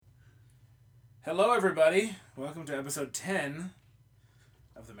Hello, everybody. Welcome to episode 10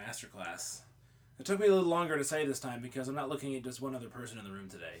 of the Masterclass. It took me a little longer to say this time because I'm not looking at just one other person in the room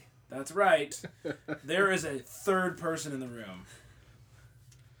today. That's right. There is a third person in the room.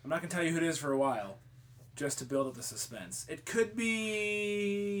 I'm not going to tell you who it is for a while, just to build up the suspense. It could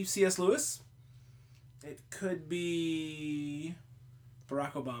be C.S. Lewis. It could be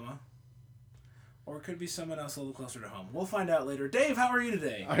Barack Obama. Or it could be someone else a little closer to home. We'll find out later. Dave, how are you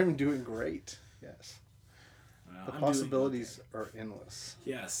today? I'm doing great. Yes. Well, the possibilities are endless.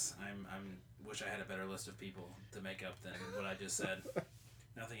 Yes, I'm wish I had a better list of people to make up than what I just said.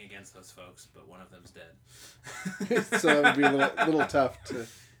 Nothing against those folks, but one of them's dead. So it would be a little tough to...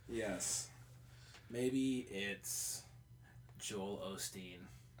 Yes. Maybe it's Joel Osteen.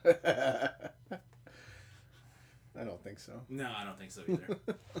 I don't think so. No, I don't think so either.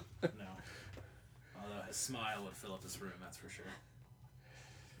 No. Although his smile would fill up this room, that's for sure.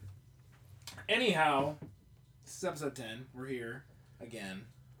 Anyhow, this is episode 10. We're here again.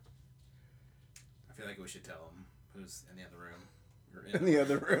 I feel like we should tell him who's in the other room. In the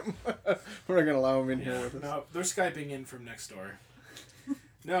other room. We're not going to allow him in here with us. No, they're Skyping in from next door.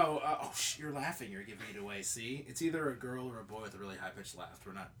 No, you're laughing. You're giving it away. See? It's either a girl or a boy with a really high-pitched laugh.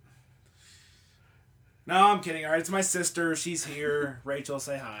 We're not... No, I'm kidding. All right, it's my sister. She's here. Rachel,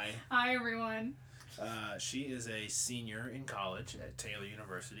 say hi. Hi, everyone. She is a senior in college at Taylor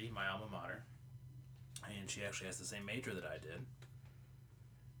University, my alma mater. And she actually has the same major that I did.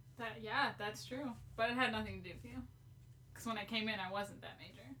 That's true. But it had nothing to do with you. Because when I came in, I wasn't that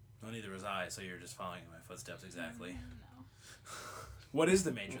major. Well, neither was I, so you're just following in my footsteps exactly. No. What is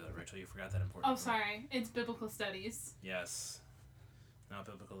the major, though, Rachel? You forgot that important Oh, sorry. It's biblical studies. Yes. Not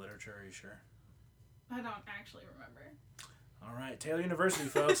biblical literature, are you sure? I don't actually remember. All right, Taylor University,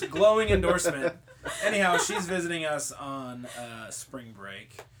 folks. Glowing endorsement. Anyhow, she's visiting us on spring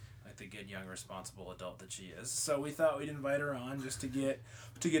break, like the good, young, responsible adult that she is. So we thought we'd invite her on just to get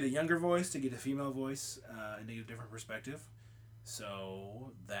a younger voice, to get a female voice, and to get a different perspective. So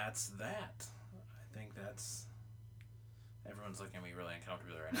that's that. I think that's... Everyone's looking at me really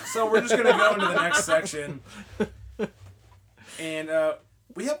uncomfortably right now. So we're just going to go into the next section. And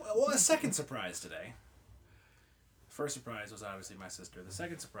we have a second surprise today. First surprise was obviously my sister. The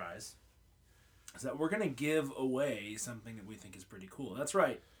second surprise is that we're going to give away something that we think is pretty cool. That's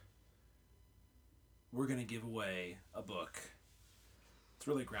right. We're going to give away a book. It's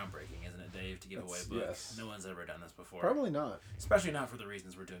really groundbreaking, isn't it, Dave, to give away a book? Yes. No one's ever done this before. Probably not. Especially not for the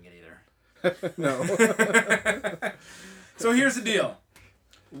reasons we're doing it either. No. So here's the deal.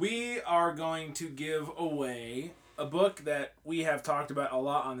 We are going to give away a book that we have talked about a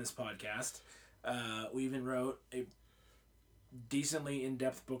lot on this podcast. We even wrote a decently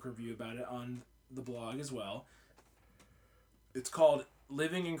in-depth book review about it on the blog as well. It's called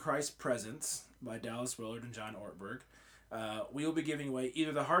Living in Christ's Presence by Dallas Willard and John Ortberg. We will be giving away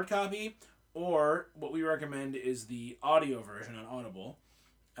either the hard copy or what we recommend is the audio version on Audible,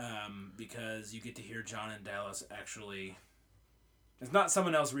 because you get to hear John and Dallas actually... It's not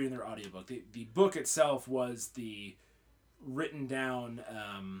someone else reading their audiobook. The book itself was the written down...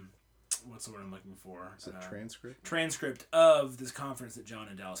 what's the word I'm looking for? Is it transcript? Transcript of this conference that John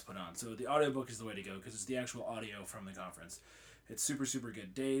and Dallas put on. So the audiobook is the way to go because it's the actual audio from the conference. It's super, super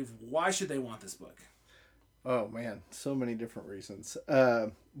good. Dave, why should they want this book? Oh, man. So many different reasons.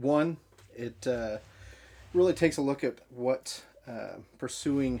 One, it really takes a look at what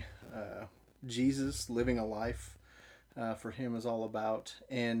pursuing Jesus, living a life for him is all about.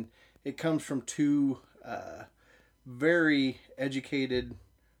 And it comes from two very educated,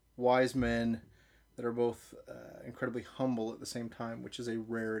 wise men that are both incredibly humble at the same time, which is a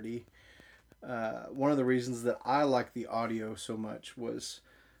rarity. One of the reasons that I like the audio so much was,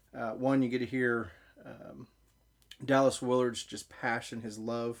 one, you get to hear Dallas Willard's just passion, his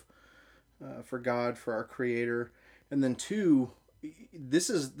love for God, for our Creator, and then two, this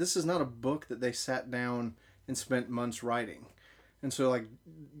is not a book that they sat down and spent months writing. And so, like,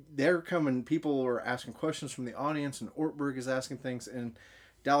 people are asking questions from the audience, and Ortberg is asking things, and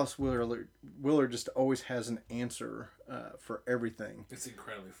Dallas Willard just always has an answer for everything. It's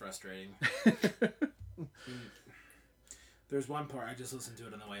incredibly frustrating. There's one part, I just listened to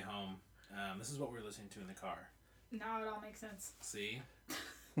it on the way home. This is what we were listening to in the car. Now it all makes sense. See?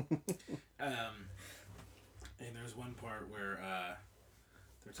 And there's one part where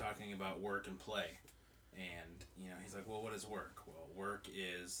they're talking about work and play. And, he's like, well, what is work? Well, work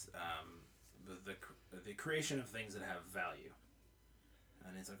is the creation of things that have value.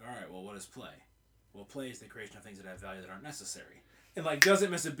 And it's like, all right, well, what is play? Well, play is the creation of things that have value that aren't necessary. And,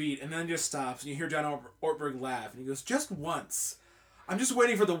 doesn't miss a beat, and then just stops, and you hear John Ortberg laugh, and he goes, just once. I'm just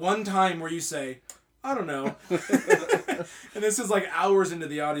waiting for the one time where you say, I don't know. And this is like hours into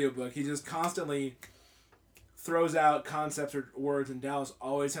the audiobook. He just constantly throws out concepts or words, and Dallas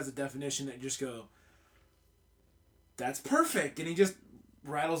always has a definition that you just go, that's perfect. And he just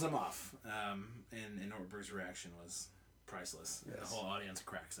rattles them off. And Ortberg's reaction was priceless. Yes. The whole audience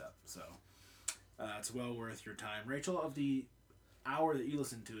cracks up. So it's well worth your time. Rachel, of the hour that you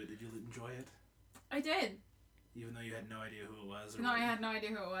listened to it, did you enjoy it? I did. Even though you had no idea who it was? No, I had no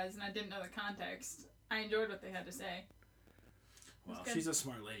idea who it was, and I didn't know the context. I enjoyed what they had to say. Well, she's a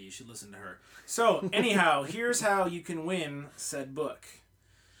smart lady. You should listen to her. So, anyhow, here's how you can win said book.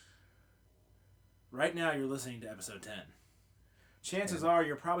 Right now, you're listening to episode 10. Chances are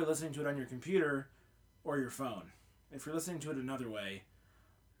you're probably listening to it on your computer or your phone. If you're listening to it another way,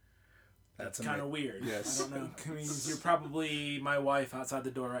 that's kind of weird. Yes. I don't know. It means you're probably my wife outside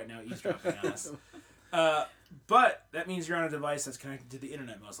the door right now eavesdropping on us. But that means you're on a device that's connected to the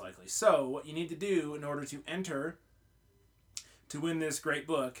internet, most likely. So what you need to do in order to enter to win this great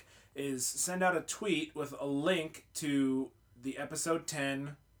book is send out a tweet with a link to the episode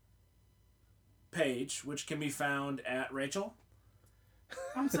 10 page, which can be found at Rachel.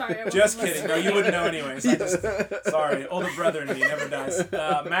 I'm sorry. Just kidding. No, you wouldn't know anyways. Sorry. Older brother in me never dies.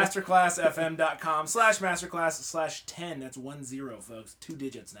 Masterclassfm.com/masterclass/10. That's 10, folks. 2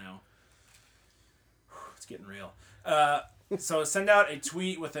 digits now. It's getting real. So send out a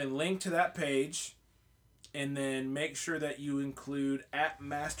tweet with a link to that page, and then make sure that you include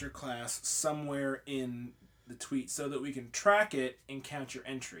 @Masterclass somewhere in the tweet so that we can track it and count your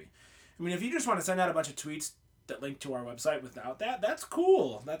entry. I mean, if you just want to send out a bunch of tweets that link to our website without that, that's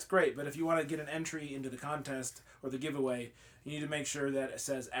cool. That's great. But if you want to get an entry into the contest or the giveaway, you need to make sure that it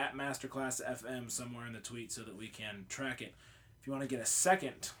says @MasterclassFM somewhere in the tweet so that we can track it. If you want to get a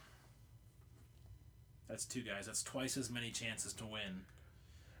second, that's 2 guys. That's twice as many chances to win.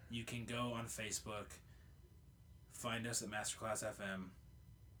 You can go on Facebook, find us at Masterclass FM,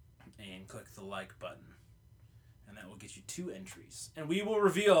 and click the like button. And that will get you 2 entries. And we will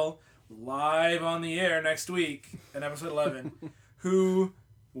reveal live on the air next week in episode 11 who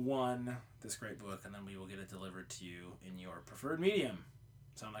won this great book, and then we will get it delivered to you in your preferred medium.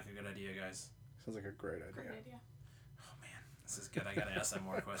 Sound like a good idea, guys? Sounds like a great idea. Great idea. Oh man, this is good. I gotta ask them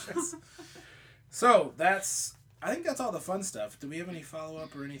more questions. So I think that's all the fun stuff. Do we have any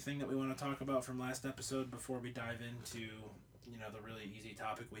follow-up or anything that we want to talk about from last episode before we dive into the really easy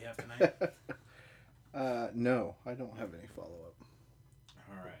topic we have tonight? No, I don't have any follow-up.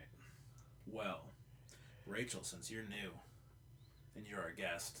 All right. Well, Rachel, since you're new and you're our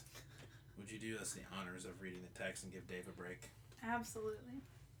guest, would you do us the honors of reading the text and give Dave a break? Absolutely.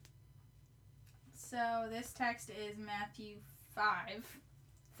 So this text is Matthew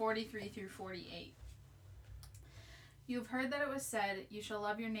 5:43-48. You have heard that it was said, you shall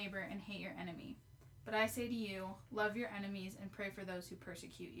love your neighbor and hate your enemy. But I say to you, love your enemies and pray for those who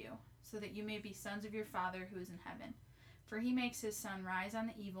persecute you, so that you may be sons of your Father who is in heaven. For he makes his sun rise on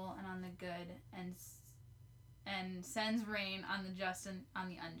the evil and on the good, and sends rain on the just and on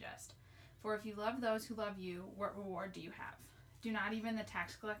the unjust. For if you love those who love you, what reward do you have? Do not even the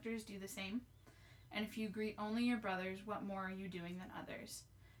tax collectors do the same? And if you greet only your brothers, what more are you doing than others?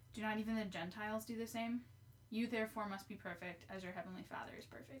 Do not even the Gentiles do the same? You therefore must be perfect, as your heavenly Father is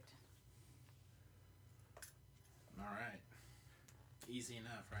perfect. All right. Easy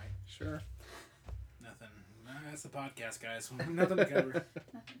enough, right? Sure. Nothing. That's the podcast, guys. Nothing to cover.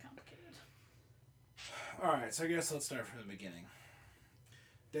 Nothing complicated. All right, so I guess let's start from the beginning.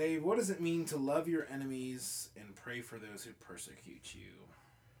 Dave, what does it mean to love your enemies and pray for those who persecute you?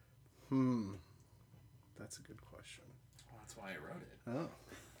 That's a good question. Well, that's why I wrote it. Oh,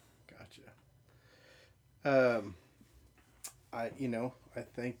 gotcha. I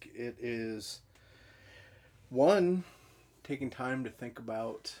think it is one, taking time to think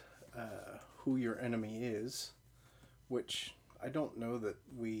about who your enemy is, which I don't know that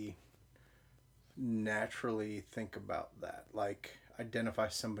we naturally think about that, like identify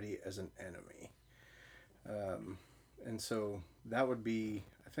somebody as an enemy. And so that would be,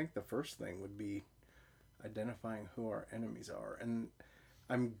 I think the first thing would be identifying who our enemies are. And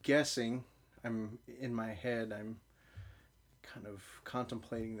I'm guessing, in my head, I'm kind of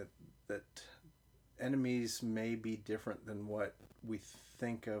contemplating that enemies may be different than what we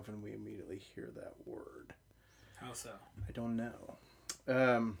think of when we immediately hear that word. How so? I don't know.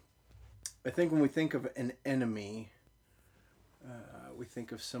 I think when we think of an enemy, we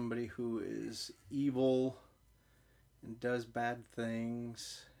think of somebody who is evil and does bad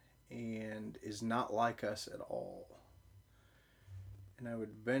things and is not like us at all. And I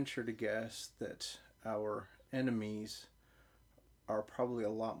would venture to guess that our enemies are probably a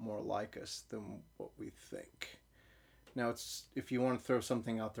lot more like us than what we think. Now, it's if you want to throw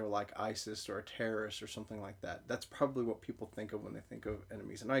something out there like ISIS or a terrorist or something like that, that's probably what people think of when they think of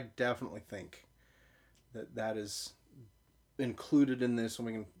enemies. And I definitely think that that is included in this, and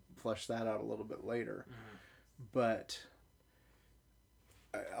we can flesh that out a little bit later. Mm-hmm. But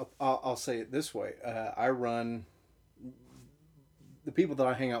I'll say it this way. The people that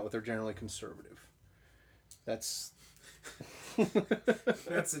I hang out with are generally conservative. That's...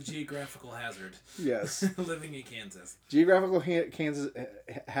 That's a geographical hazard. Yes. Living in Kansas. Geographical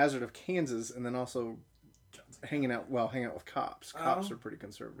hazard of Kansas, and then also hanging out with cops. Cops are pretty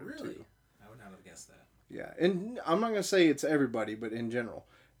conservative, really? Too. I would not have guessed that. Yeah, and I'm not going to say it's everybody, but in general.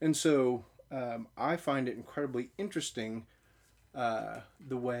 And so I find it incredibly interesting the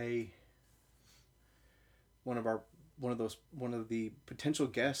way one of the potential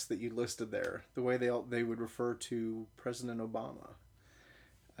guests that you listed there, the way they would refer to President Obama,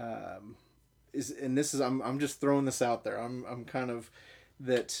 I'm just throwing this out there. I'm kind of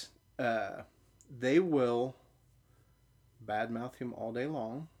that they will badmouth him all day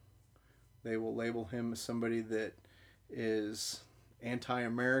long. They will label him as somebody that is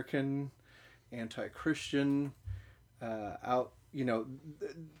anti-American, anti-Christian,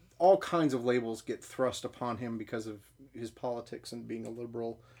 all kinds of labels get thrust upon him because of his politics and being a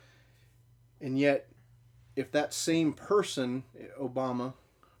liberal. And yet, if that same person, Obama,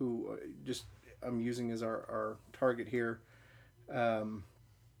 who I'm using as our target here,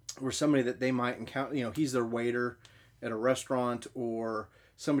 were somebody that they might encounter, he's their waiter at a restaurant, or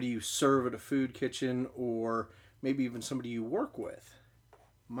somebody you serve at a food kitchen, or maybe even somebody you work with,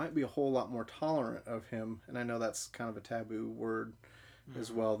 might be a whole lot more tolerant of him. And I know that's kind of a taboo word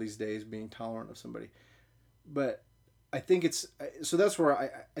as well these days, being tolerant of somebody. But I think so that's where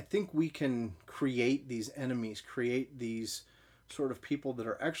I think we can create these enemies, create these sort of people that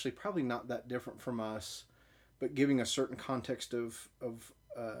are actually probably not that different from us, but giving a certain context of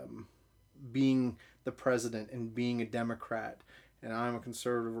being the president and being a Democrat, and I'm a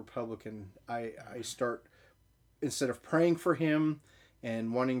conservative Republican. I start, instead of praying for him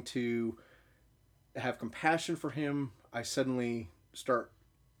and wanting to have compassion for him, I suddenly start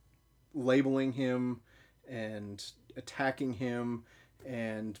labeling him and attacking him,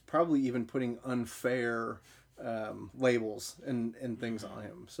 and probably even putting unfair labels and things on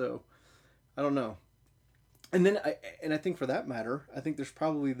him. So I don't know. And then I think for that matter, I think there's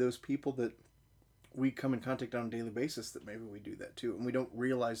probably those people that we come in contact on a daily basis that maybe we do that too, and we don't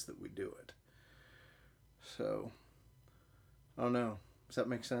realize that we do it. So I don't know. Does that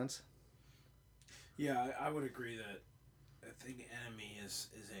make sense? Yeah, I would agree that I think enemy is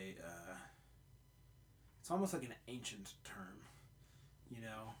a it's almost like an ancient term,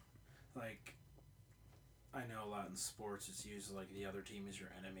 like I know a lot in sports it's used like the other team is your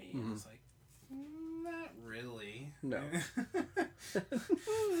enemy, and it's like not really. No.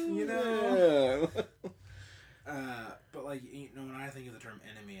 No. But like when I think of the term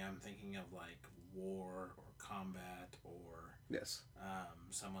enemy, I'm thinking of like war or combat or yes,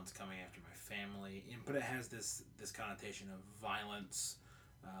 someone's coming after my family, but it has this connotation of violence,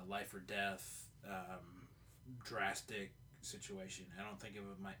 life or death, drastic situation. I don't think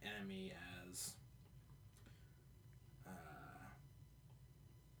of my enemy as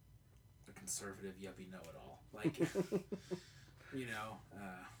a conservative yuppie know-it-all, like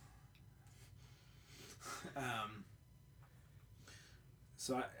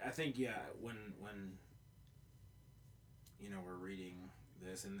so I think when we're reading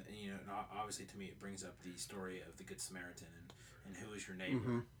this, and obviously to me it brings up the story of the Good Samaritan and who is your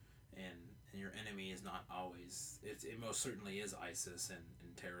neighbor, and your enemy is not always, it most certainly is ISIS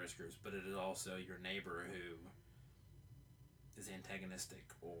and terrorist groups, but it is also your neighbor who is antagonistic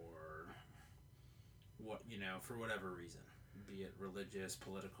or what, for whatever reason, be it religious,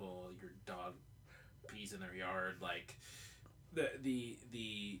 political, your dog pees in their yard, like the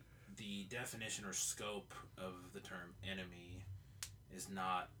definition or scope of the term enemy is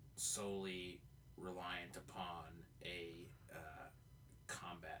not solely reliant upon a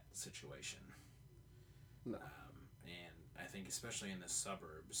combat situation. No. And I think especially in the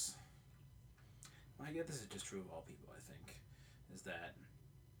suburbs, I guess this is just true of all people, I think, is that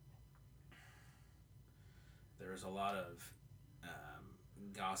there's a lot of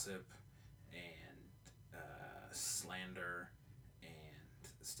gossip and slander and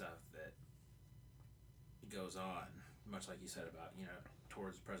stuff that goes on, much like you said about,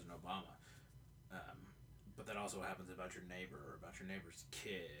 towards President Obama. But that also happens about your neighbor or about your neighbor's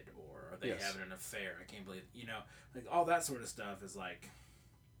kid, or are they having an affair? I can't believe, like all that sort of stuff is like,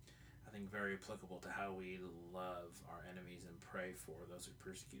 I I think, very applicable to how we love our enemies and pray for those who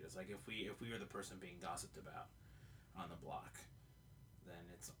persecute us. Like if we are the person being gossiped about on the block, then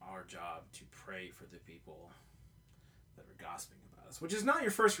it's our job to pray for the people that are gossiping about us. Which is not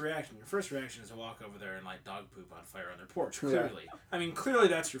your first reaction. Your first reaction is to walk over there and light dog poop on fire on their porch. Clearly, I mean, clearly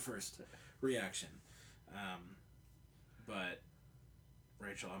that's your first reaction. But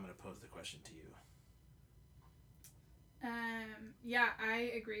Rachel, I'm going to pose the question to you. Yeah,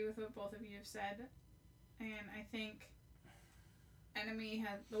 I agree with what both of you have said, and I think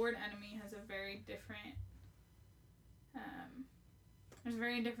the word enemy has a very different, there's a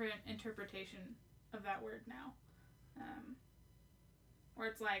very different interpretation of that word now, where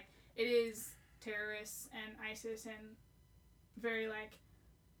it's like, it is terrorists and ISIS and very, like,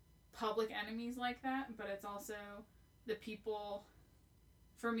 public enemies like that, but it's also the people,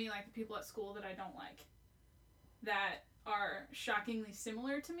 for me, like, the people at school that I don't like, that are shockingly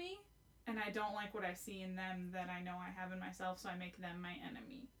similar to me, and I don't like what I see in them that I know I have in myself, so I make them my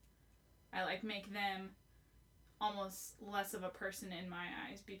enemy. I make them almost less of a person in my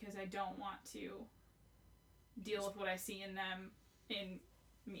eyes because I don't want to deal with what I see in them in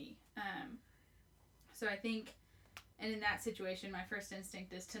me. So I think, and in that situation, my first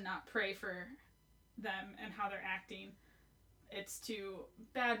instinct is to not pray for them and how they're acting. It's to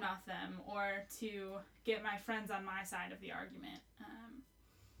badmouth them or to get my friends on my side of the argument.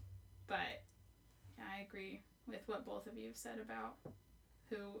 But yeah, I agree with what both of you have said about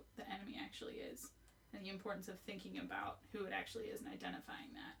who the enemy actually is and the importance of thinking about who it actually is and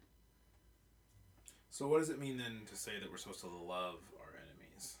identifying that. So what does it mean then to say that we're supposed to love our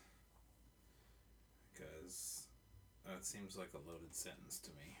enemies? Because that seems like a loaded sentence to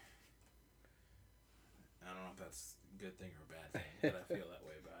me. I don't know if that's a good thing or a bad thing, but I feel that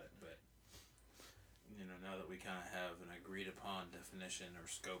way about it. But, now that we kind of have an agreed upon definition or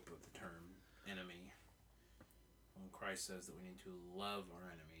scope of the term enemy, when Christ says that we need to love our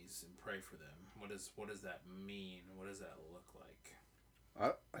enemies and pray for them, what does that mean? What does that look like?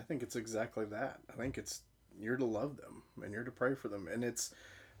 I think it's exactly that. I think it's, you're to love them and you're to pray for them. And it's,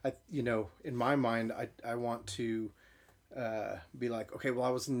 in my mind, I want to be like, okay, well,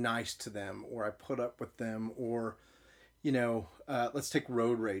 I was nice to them, or I put up with them, or, let's take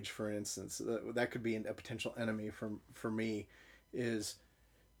road rage, for instance. That could be a potential enemy for me, is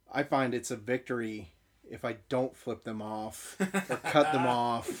I find it's a victory if I don't flip them off or cut them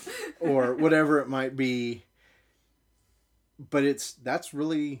off or whatever it might be. But that's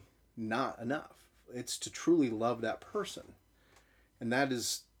really not enough. It's to truly love that person. And that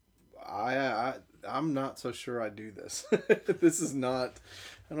is, I'm not so sure I do this. This is not,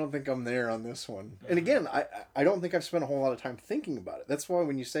 I don't think I'm there on this one. And again, I don't think I've spent a whole lot of time thinking about it. That's why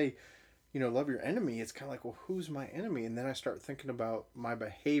when you say, love your enemy, it's kind of like, well, who's my enemy? And then I start thinking about my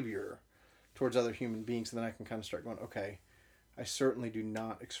behavior towards other human beings. And then I can kind of start going, okay, I certainly do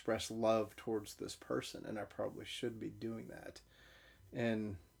not express love towards this person, and I probably should be doing that.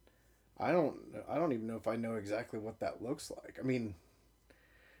 And I don't even know if I know exactly what that looks like. I mean,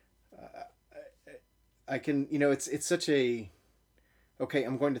 I can, it's such a, okay,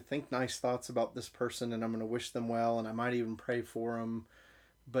 I'm going to think nice thoughts about this person and I'm going to wish them well and I might even pray for them,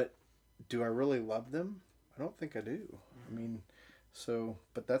 but do I really love them? I don't think I do. I mean,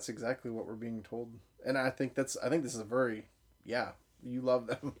 but that's exactly what we're being told. And I think this is a very, yeah, you love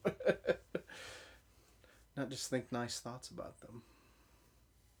them. Not just think nice thoughts about them.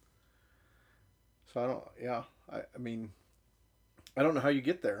 So I mean, I don't know how you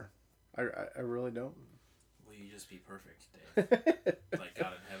get there. I really don't. Will you just be perfect, Dave? Like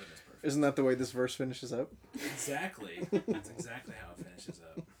God in heaven is perfect. Isn't that the way this verse finishes up? Exactly. That's exactly how it finishes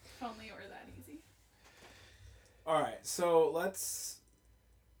up. If only it were that easy. Alright, so let's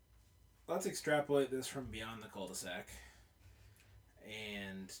extrapolate this from beyond the cul-de-sac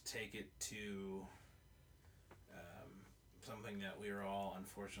and take it to something that we are all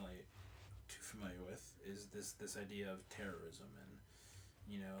unfortunately too familiar with, is this idea of terrorism. And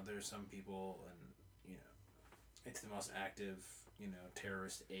there's some people, and it's the most active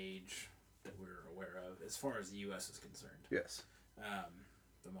terrorist age that we're aware of as far as the U.S. is concerned. Yes.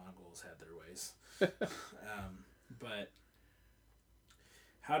 The Mongols had their ways. But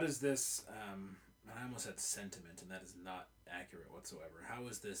how does this, I almost said sentiment, and that is not accurate whatsoever. How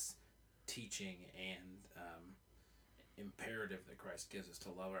is this teaching and imperative that Christ gives us to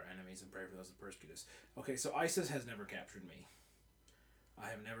love our enemies and pray for those that persecute us? Okay, so ISIS has never captured me. I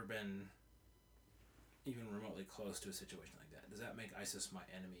have never been even remotely close to a situation like that. Does that make ISIS my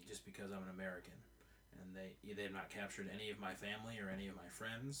enemy just because I'm an American? And they have not captured any of my family or any of my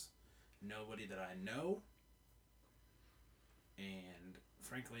friends, nobody that I know. And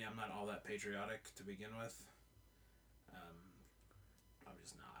frankly, I'm not all that patriotic to begin with. I'm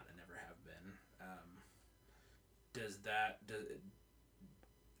just not. I never have been.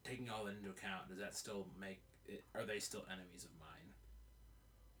 Taking all that into account, does that still make it? Are they still enemies of mine?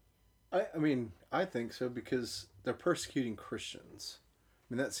 I mean, I think so because they're persecuting Christians.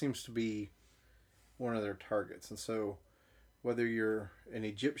 I mean, that seems to be one of their targets. And so, whether you're an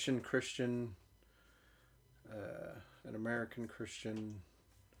Egyptian Christian, an American Christian,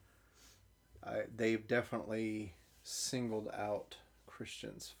 they've definitely singled out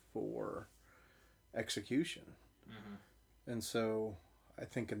Christians for execution. Mm-hmm. And so, I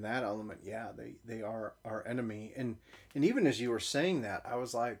think in that element, yeah, they are our enemy. And even as you were saying that, I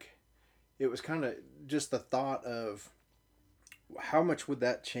was like, it was kind of just the thought of how much would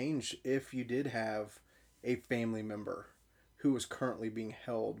that change if you did have a family member who was currently being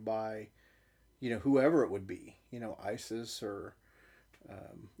held by, whoever it would be, ISIS or,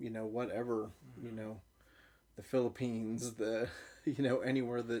 whatever, Mm-hmm. The Philippines,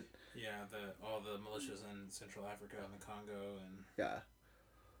 anywhere that. Yeah, all the militias in Central Africa and the Congo and. Yeah.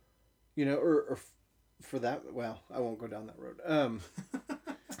 Or for that, well, I won't go down that road.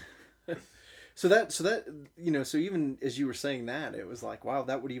 So even as you were saying that, it was like, wow,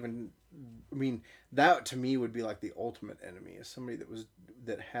 that would even, I mean, that to me would be like the ultimate enemy, is somebody that was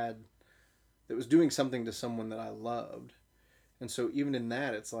doing something to someone that I loved. And so even in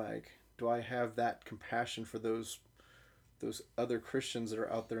that, it's like, do I have that compassion for those other Christians that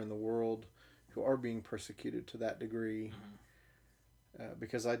are out there in the world who are being persecuted to that degree? Mm-hmm.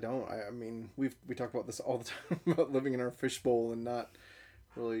 Because I don't. I mean, we talk about this all the time about living in our fishbowl and not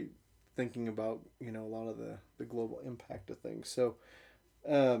really thinking about a lot of the global impact of things. So,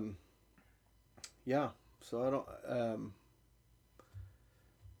 yeah. So I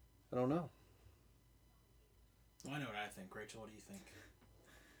don't know. Well, I know what I think. Rachel, what do you think?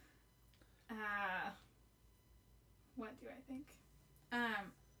 What do I think?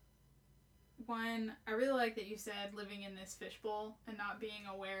 One, I really like that you said living in this fishbowl and not being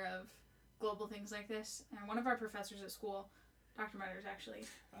aware of global things like this. And one of our professors at school, Dr. Matters, actually.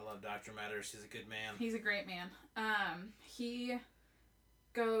 I love Dr. Matters. He's a good man. He's a great man. He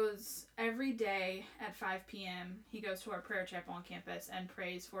goes every day at 5 p.m. He goes to our prayer chapel on campus and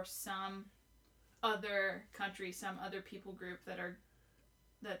prays for some other country, some other people group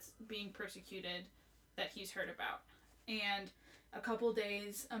that's being persecuted that he's heard about. And a couple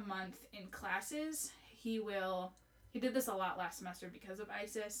days a month in classes, he did this a lot last semester because of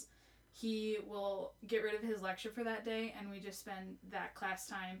ISIS. He will get rid of his lecture for that day, and we just spend that class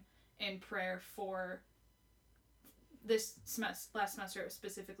time in prayer for this last semester,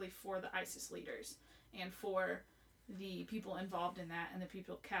 specifically for the ISIS leaders and for the people involved in that and the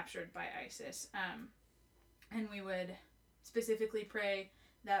people captured by ISIS. And we would specifically pray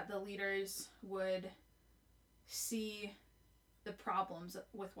that the leaders would see the problems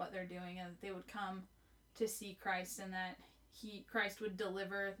with what they're doing and that they would come to see Christ, and that Christ would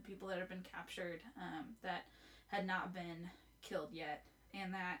deliver the people that have been captured, that had not been killed yet,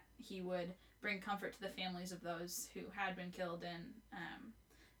 and that he would bring comfort to the families of those who had been killed. And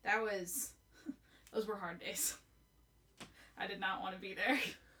those were hard days. I did not want to be there.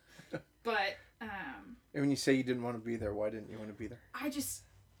 But and when you say you didn't want to be there, why didn't you want to be there? I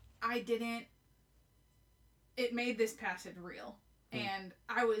didn't. It made this passage real. And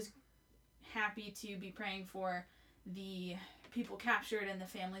I was happy to be praying for the people captured and the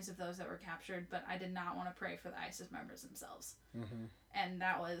families of those that were captured, but I did not want to pray for the ISIS members themselves. Mm-hmm. And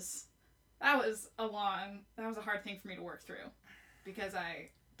that was a hard thing for me to work through, because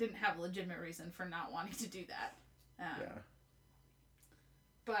I didn't have a legitimate reason for not wanting to do that.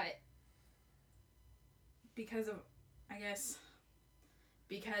 But because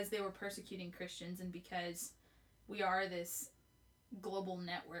they were persecuting Christians, and because we are this global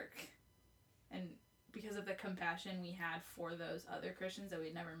network, and because of the compassion we had for those other Christians that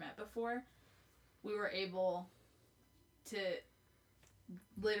we'd never met before, we were able to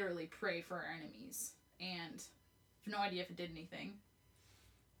literally pray for our enemies. And I have no idea if it did anything,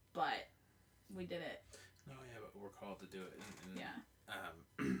 but we did it. No, yeah, but we're called to do it. Yeah.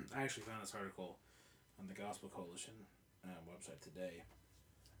 I actually found this article on the Gospel Coalition website today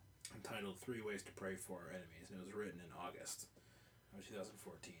entitled 3 Ways to Pray for Our Enemies, and it was written in August of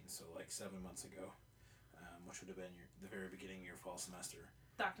 2014, so like 7 months ago, which would have been the very beginning of your fall semester.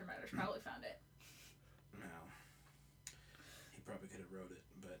 Dr. Matters probably found it. No. He probably could have wrote it,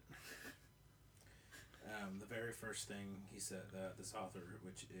 but the very first thing he said, this author,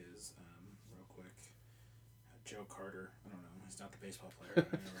 which is, real quick, Joe Carter. I don't know. He's not the baseball player.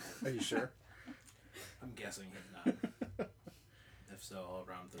 Are you sure? I'm guessing he's not. If so, I'll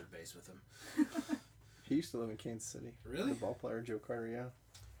round third base with him. He used to live in Kansas City. Really? The ball player, Joe Carter, yeah.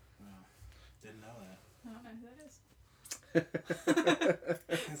 Wow. Didn't know that. I don't know who that is.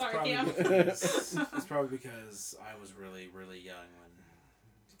 It's Sorry, probably Cam. it's probably because I was really, really young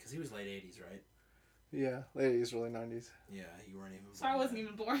because he was late 80s, right? Yeah, late 80s, early 90s. Yeah, you weren't even born. So I wasn't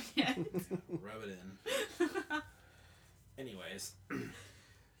even born yet. Rub it in. Anyways,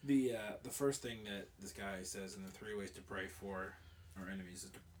 the first thing that this guy says in the 3 ways to pray for our enemies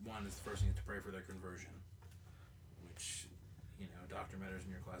is one is the first thing is to pray for their conversion, which, Dr. Metters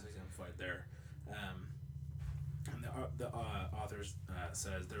in your class exemplified there. And the author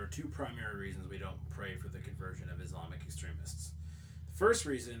says there are 2 primary reasons we don't pray for the conversion of Islamic extremists. The first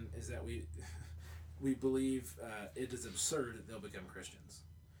reason is that we believe it is absurd that they'll become Christians.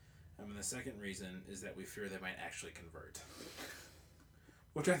 And the second reason is that we fear they might actually convert.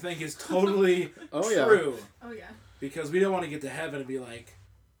 Which I think is totally true. Oh, yeah. Because we don't want to get to heaven and be like,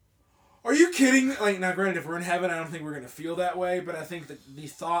 are you kidding? Like, now granted, if we're in heaven, I don't think we're going to feel that way, but I think that the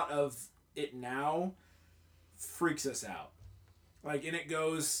thought of it now freaks us out. Like, and it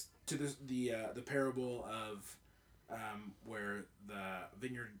goes to the parable of where the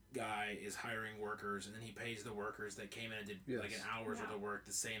vineyard guy is hiring workers, and then he pays the workers that came in and did like an hour's worth of work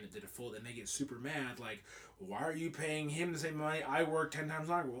the same that did a full, and they get super mad, like, why are you paying him the same money? I work 10 times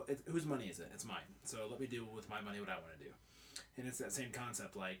longer. Well, whose money is it? It's mine. So let me do with my money what I want to do. And it's that same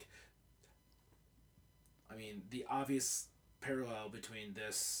concept, like, I mean, the obvious parallel between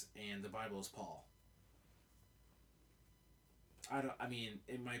this and the Bible is Paul. I mean,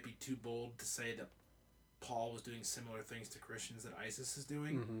 it might be too bold to say that Paul was doing similar things to Christians that ISIS is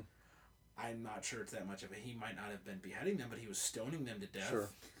doing. Mm-hmm. I'm not sure it's that much of it. He might not have been beheading them, but he was stoning them to death. Sure.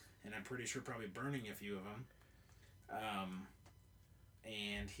 And I'm pretty sure probably burning a few of them.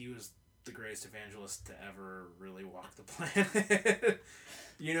 And he was the greatest evangelist to ever really walk the planet.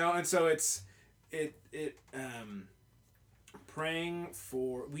 And so it's praying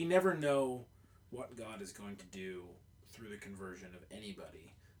for, we never know what God is going to do through the conversion of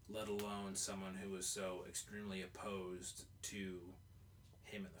anybody, let alone someone who was so extremely opposed to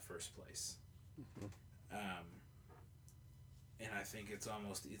him in the first place. Mm-hmm. And I think it's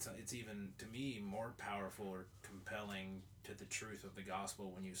even, to me, more powerful or compelling to the truth of the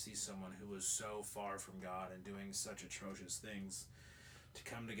gospel when you see someone who was so far from God and doing such atrocious things to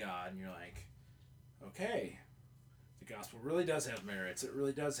come to God, and you're like, okay, the gospel really does have merits. It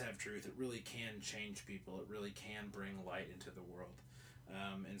really does have truth. It really can change people. It really can bring light into the world.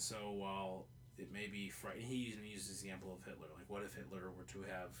 And so while it may be frightening, he even uses the example of Hitler. Like, what if Hitler were to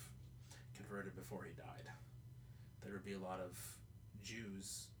have converted before he died? There would be a lot of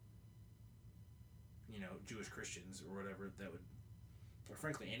Jews, Jewish Christians or whatever that would, or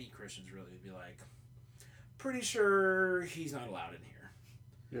frankly any Christians really would be like, pretty sure he's not allowed in here.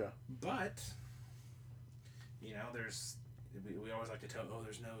 Yeah. But, we always like to tell,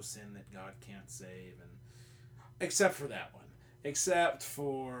 there's no sin that God can't save, and except for that one. Except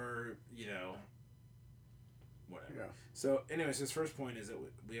for, whatever. Yeah. So, anyways, his first point is that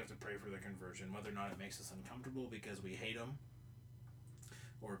we have to pray for their conversion, whether or not it makes us uncomfortable because we hate them,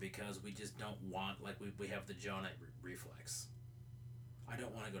 or because we just don't want, like we have the Jonah reflex. I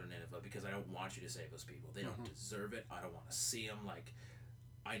don't want to go to Nineveh because I don't want you to save those people. They don't deserve it. I don't want to see them. Like,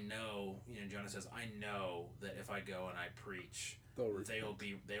 I know, Jonah says, I know that if I go and I preach, they'll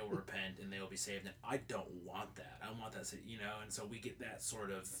repent and they'll be saved. And I don't want that. I want that, and so we get that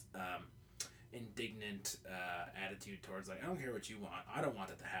sort of indignant attitude towards, like, I don't care what you want. I don't want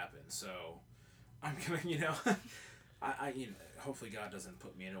that to happen. So I'm gonna, I hopefully God doesn't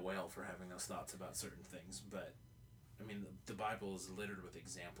put me in a whale for having those thoughts about certain things. But I mean, the Bible is littered with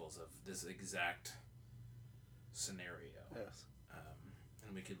examples of this exact scenario. Yes.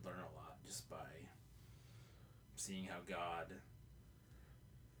 And we could learn a lot just by seeing how God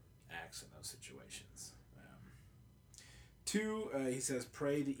acts in those situations. 2, he says,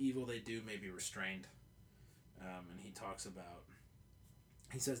 pray the evil they do may be restrained. And he talks about,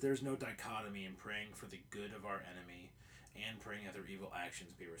 he says, there's no dichotomy in praying for the good of our enemy and praying that their evil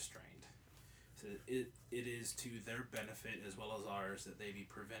actions be restrained. So it is to their benefit as well as ours that they be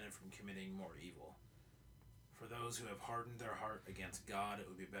prevented from committing more evil. For those who have hardened their heart against God, it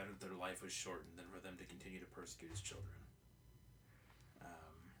would be better that their life was shortened than for them to continue to persecute his children.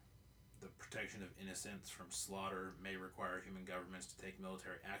 The protection of innocents from slaughter may require human governments to take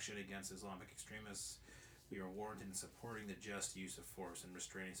military action against Islamic extremists. We are warranted in supporting the just use of force and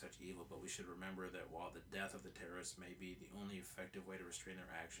restraining such evil, but we should remember that while the death of the terrorists may be the only effective way to restrain their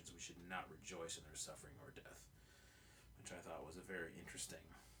actions, we should not rejoice in their suffering or death. Which I thought was a very interesting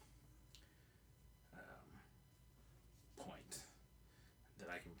point. that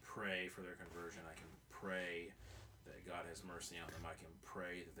I can pray for their conversion. I can pray that God has mercy on them. I can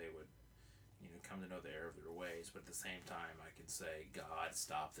pray that they would, come to know the error of their ways. But at the same time, I can say, God,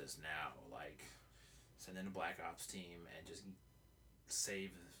 stop this now. Like, send in a Black Ops team and just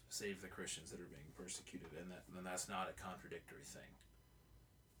save the Christians that are being persecuted. And that's not a contradictory thing,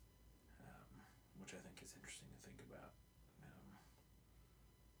 which I think is interesting to think about.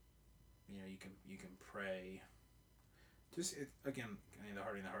 You can pray. Again, the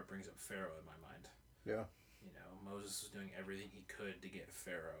hardening the heart brings up Pharaoh in my mind. Yeah. Moses was doing everything he could to get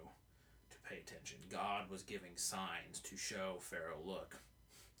Pharaoh to pay attention. God was giving signs to show Pharaoh, look,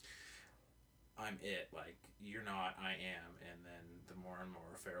 I'm it. Like, you're not, I am. And then the more and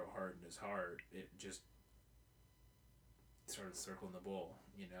more Pharaoh hardened his heart, it just started circling the bull,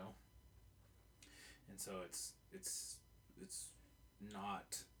 And so it's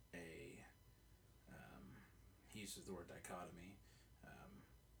not a, he uses the word dichotomy,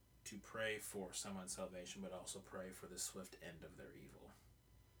 to pray for someone's salvation, but also pray for the swift end of their evil.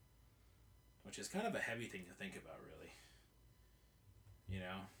 Which is kind of a heavy thing to think about, really.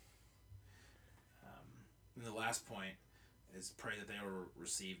 And the last point is pray that they will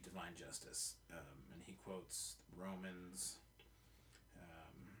receive divine justice. And he quotes Romans,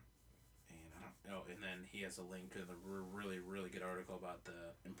 and then he has a link to the really, really good article about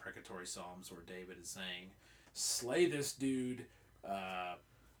the imprecatory Psalms where David is saying, slay this dude,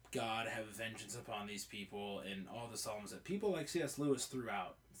 God, have vengeance upon these people, and all the Psalms that people like C.S. Lewis threw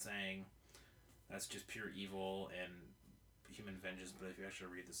out, saying that's just pure evil and human vengeance. But if you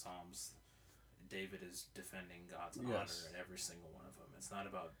actually read the Psalms, David is defending God's honor in every single one of them. It's not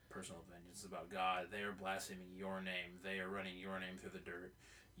about personal vengeance. It's about God. They are blaspheming your name. They are running your name through the dirt.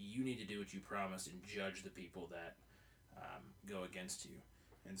 You need to do what you promised and judge the people that go against you.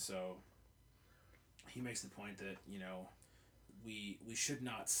 And so he makes the point that, we should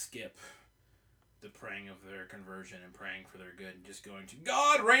not skip the praying of their conversion and praying for their good and just going to,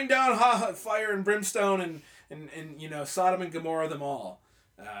 God, rain down fire and brimstone and Sodom and Gomorrah them all.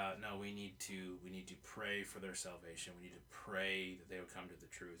 No, we need to pray for their salvation. We need to pray that they would come to the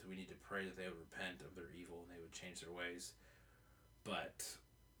truth. We need to pray that they would repent of their evil and they would change their ways. But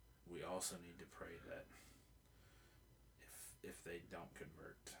we also need to pray that if they don't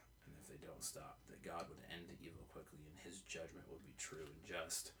convert and if they don't stop, that God would end the evil quickly and his judgment would be true and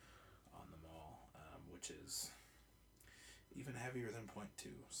just on them all, which is even heavier than point 2.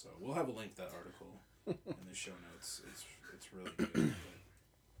 So we'll have a link to that article in the show notes. It's really good. But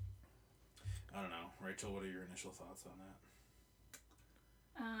I don't know. Rachel, what are your initial thoughts on that?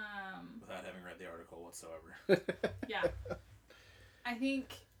 Without having read the article whatsoever. Yeah. I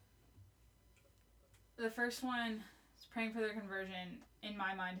think the first one is praying for their conversion, in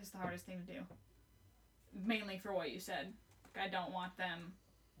my mind, is the hardest thing to do. Mainly for what you said. I don't want them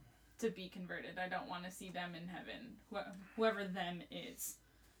to be converted. I don't want to see them in heaven, whoever them is.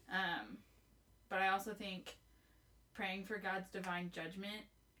 But I also think praying for God's divine judgment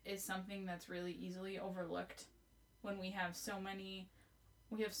is something that's really easily overlooked when we have so much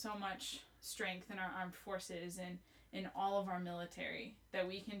strength in our armed forces and in all of our military that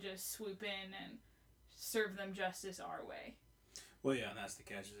we can just swoop in and serve them justice our way. Well, yeah, and that's the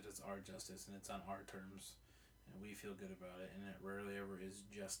catch, is that it's our justice and it's on our terms and we feel good about it, and it rarely ever is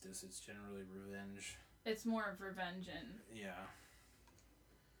justice. It's generally revenge. It's more of revenge, and yeah,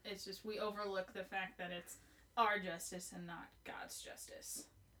 it's just we overlook the fact that it's our justice and not God's justice.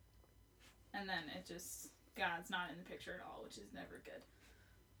 And then God's not in the picture at all, which is never good.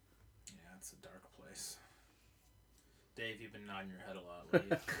 Yeah, it's a dark place. Dave, you've been nodding your head a lot. What are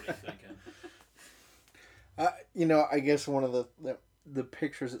you thinking? I guess one of the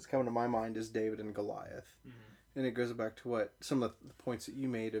pictures that's coming to my mind is David and Goliath. Mm-hmm. And it goes back to what some of the points that you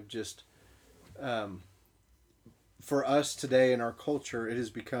made of just, for us today in our culture, it has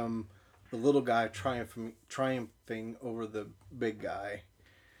become the little guy triumphing over the big guy.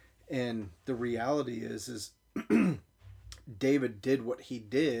 And the reality is David did what he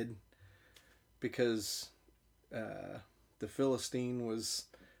did because the Philistine was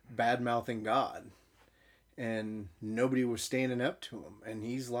bad-mouthing God. And nobody was standing up to him. And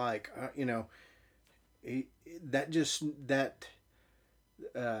he's like, that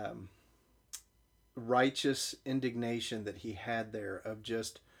righteous indignation that he had there of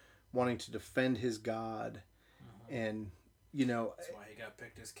just wanting to defend his God. Uh-huh. And, that's why he got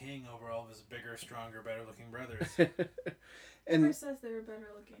picked as king over all of his bigger, stronger, better-looking brothers. And who says they were better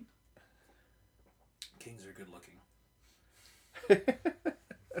looking? Kings are good-looking.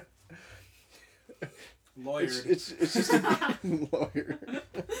 Lawyer. It's just a lawyer.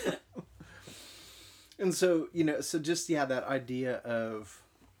 And so, so just, that idea of,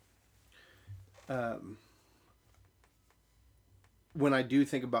 when I do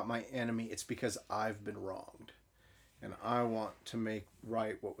think about my enemy, it's because I've been wronged. And I want to make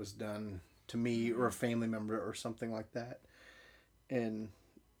right what was done to me or a family member or something like that. And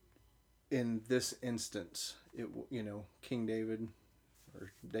in this instance, King David,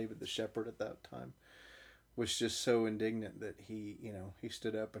 or David the shepherd at that time, was just so indignant that he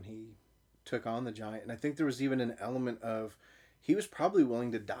stood up and he took on the giant. And I think there was even an element of, he was probably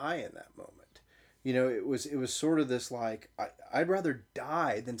willing to die in that moment. It was sort of this like, I'd rather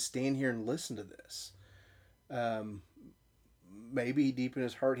die than stand here and listen to this. Maybe deep in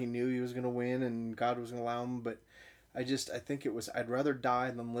his heart he knew he was going to win and God was going to allow him, but I think it was, I'd rather die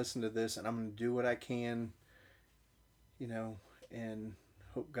than listen to this, and I'm going to do what I can, and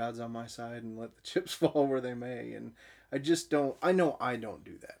hope God's on my side and let the chips fall where they may. And I know I don't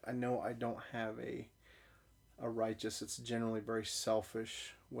do that. I know I don't have a righteous. It's generally very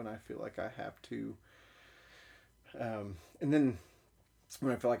selfish when I feel like I have to, and then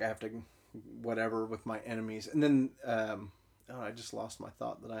when I feel like I have to whatever with my enemies. And then I just lost my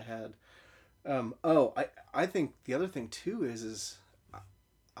thought that I had. I think the other thing too is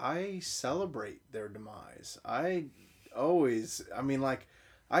I celebrate their demise. I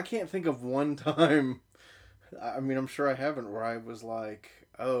can't think of one time, I'm sure I haven't, where I was like,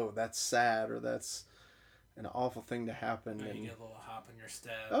 oh, that's sad, or that's an awful thing to happen. And and you get a little hop in your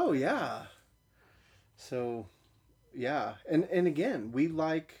step. Oh yeah. So yeah. And again, we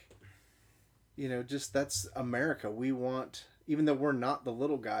like, just, that's America. We want, even though we're not the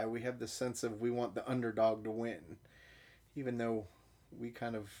little guy, we have the sense of, we want the underdog to win, even though we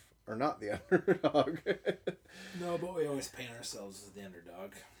kind of are not the underdog. No, but we always paint ourselves as the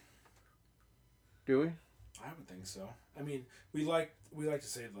underdog. Do we? I would think so. We like to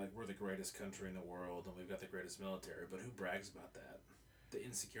say like we're the greatest country in the world and we've got the greatest military, but who brags about that? The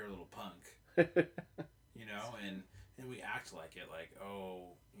insecure little punk. And we act like it, like,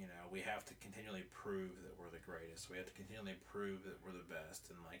 we have to continually prove that we're the greatest. We have to continually prove that we're the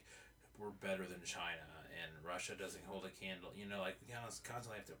best, and like we're better than China, and Russia doesn't hold a candle. We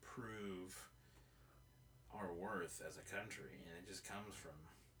constantly have to prove our worth as a country, and it just comes from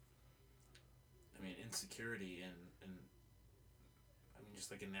insecurity and just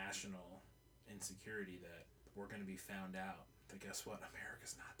like a national insecurity that we're going to be found out. But guess what?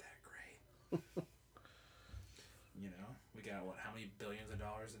 America's not that great. We got how many billions of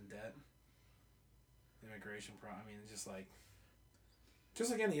dollars in debt? Immigration just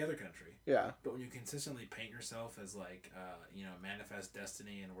like any other country. Yeah. But when you consistently paint yourself as like, manifest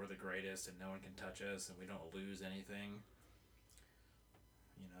destiny and we're the greatest and no one can touch us and we don't lose anything,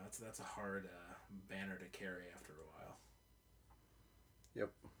 that's a hard banner to carry after a while.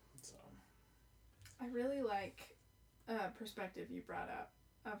 Yep. So. I really like a perspective you brought up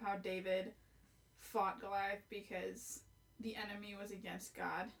of how David fought Goliath because the enemy was against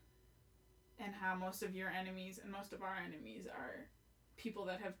God, and how most of your enemies and most of our enemies are people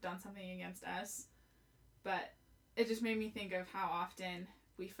that have done something against us. But it just made me think of how often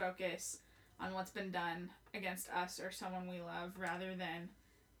we focus on what's been done against us or someone we love rather than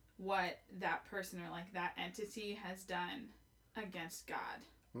what that person or like that entity has done against God.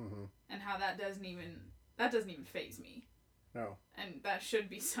 Mm-hmm. And how that doesn't even faze me. No. And that should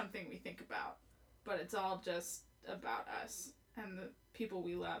be something we think about. But it's all just about us and the people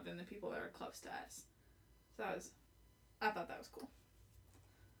we love and the people that are close to us. So I thought that was cool.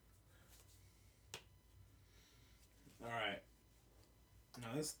 All right. Now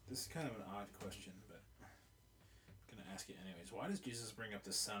this is kind of an odd question, but I'm gonna ask it anyways. Why does Jesus bring up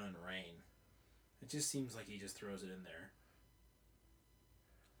the sun and rain? It just seems like he just throws it in there.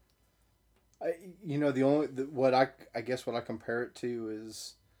 What I compare it to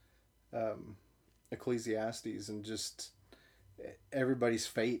is Ecclesiastes, and just everybody's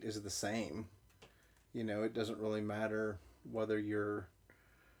fate is the same. It doesn't really matter whether you're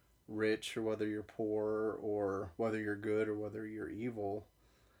rich or whether you're poor or whether you're good or whether you're evil.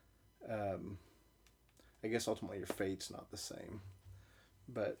 I guess ultimately your fate's not the same,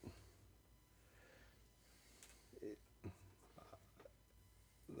 but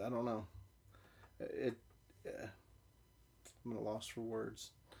I don't know. I'm at a loss for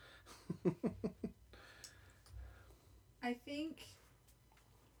words. I think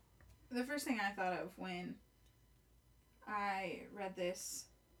the first thing I thought of when I read this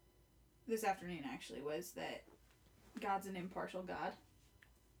afternoon actually was that God's an impartial God,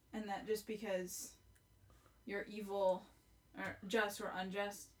 and that just because you're evil or just or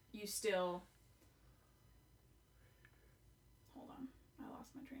unjust, you still... Hold on, I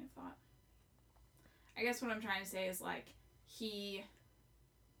lost my train of thought. I guess what I'm trying to say is, like, he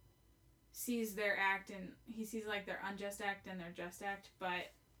sees their act and he sees, like, their unjust act and their just act,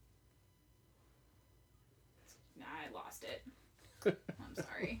 but I lost it. I'm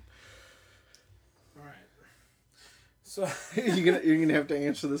sorry. All right. So you're gonna have to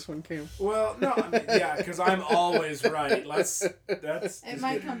answer this one, Cam. Well, no, I mean, yeah, because I'm always right. It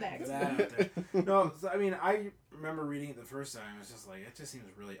might come back. No, I mean, I remember reading it the first time. It's just like, it just seems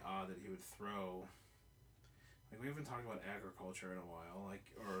really odd that he would throw. Like, we haven't talked about agriculture in a while, like,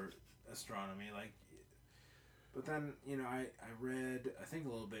 or astronomy, like. But then, you know, I read, I think, a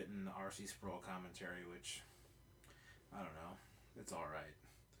little bit in the R.C. Sproul commentary, which, I don't know, it's all right.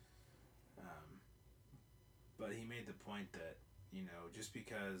 But he made the point that, you know, just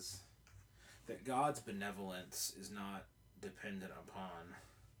because that God's benevolence is not dependent upon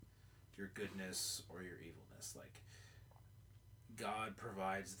your goodness or your evilness. Like, God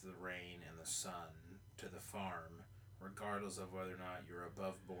provides the rain and the sun to the farm, regardless of whether or not you're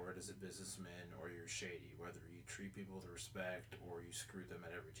above board as a businessman or you're shady, whether you treat people with respect or you screw them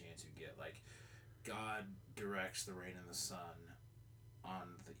at every chance you get. Like, God directs the rain and the sun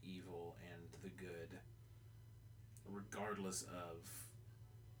on the evil and the good, regardless of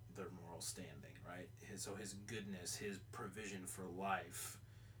their moral standing, right? So his goodness, his provision for life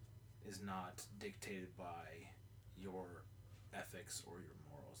is not dictated by your ethics or your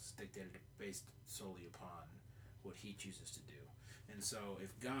morals. It's dictated based solely upon what he chooses to do. And so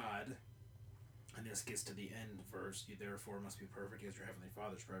if God, and this gets to the end verse, you therefore must be perfect as your heavenly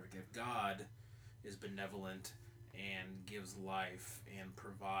Father is perfect. If God is benevolent and gives life and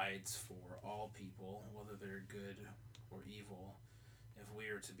provides for all people, whether they're good or evil, if we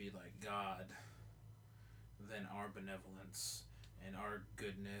are to be like God, then our benevolence and our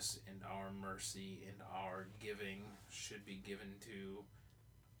goodness and our mercy and our giving should be given to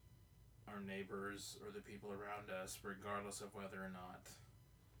our neighbors or the people around us, regardless of whether or not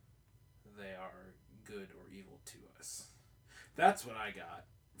they are good or evil to us. That's what I got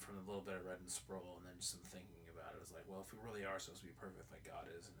from a little bit of read in Sproul, and then just some thinking about it. It was like, well, if we really are supposed to be perfect like God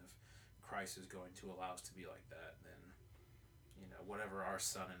is, and if Christ is going to allow us to be like that, then, you know, whatever our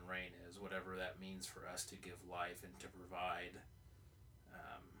sun and rain is, whatever that means for us to give life and to provide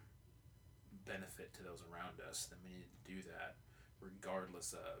benefit to those around us, then we need to do that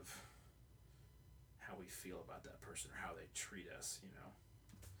regardless of how we feel about that person or how they treat us, you know.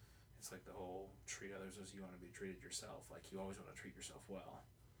 It's like the whole treat others as you want to be treated yourself. Like, you always want to treat yourself well.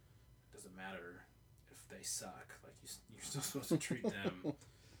 It doesn't matter if they suck. Like, you're still supposed to treat them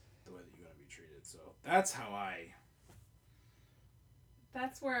the way that you want to be treated. So that's how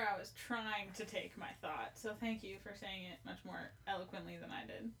That's where I was trying to take my thought. So thank you for saying it much more eloquently than I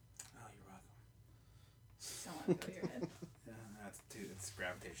did. Oh, you're welcome. Someone go your head. Yeah, it's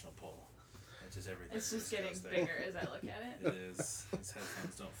gravitational pull. It's just everything. It's just getting bigger as I look at it. It is. These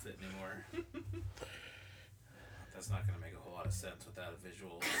headphones don't fit anymore. That's not going to make a whole lot of sense without a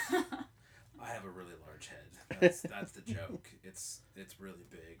visual. I have a really large head. That's the joke. It's really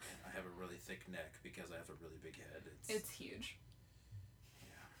big. I have a really thick neck because I have a really big head. It's huge.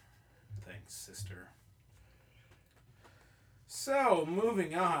 Yeah. Thanks, sister. So,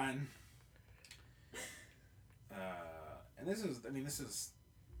 moving on. And this is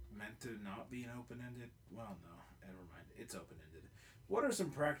meant to not be an open-ended. Well, no, never mind. It's open-ended. What are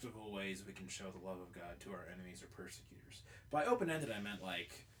some practical ways we can show the love of God to our enemies or persecutors? By open-ended, I meant,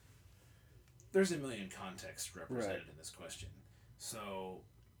 like, there's a million contexts represented in this question. So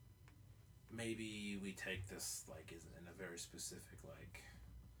maybe we take this, like, in a very specific, like,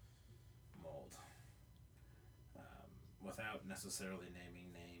 mold. Without necessarily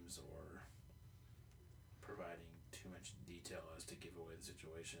naming names or providing too much detail as to give away the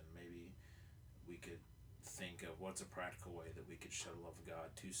situation, maybe we could think of what's a practical way that we could show the love of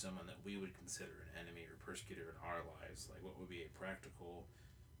God to someone that we would consider an enemy or persecutor in our lives. Like, what would be a practical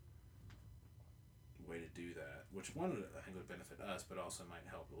way to do that? Which one I think would benefit us, but also might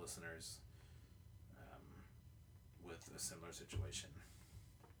help the listeners with a similar situation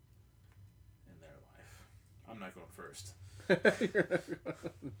in their life. I'm not going first.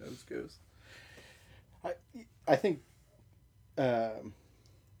 Those goes. I think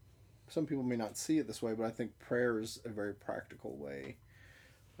some people may not see it this way, but I think prayer is a very practical way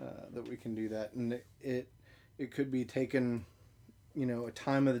that we can do that. And it could be taken, you know, a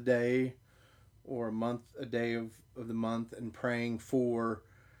time of the day or a day of the month, and praying for,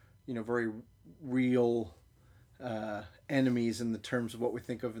 you know, very real enemies in the terms of what we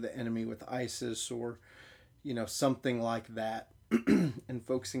think of the enemy with ISIS or, you know, something like that, and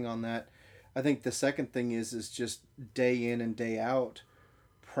focusing on that. I think the second thing is just day in and day out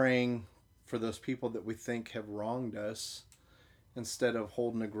praying for those people that we think have wronged us, instead of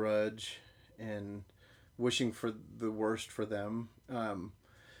holding a grudge and wishing for the worst for them.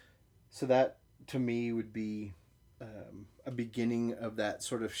 So that, to me, would be a beginning of that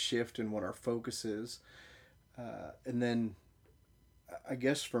sort of shift in what our focus is. And then, I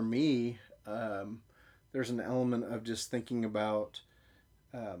guess for me, there's an element of just thinking about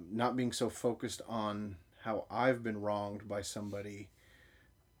not being so focused on how I've been wronged by somebody,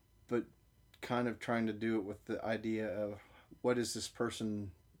 but kind of trying to do it with the idea of what has this person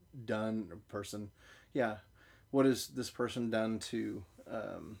done, what has this person done to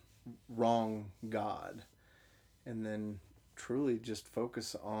wrong God, and then truly just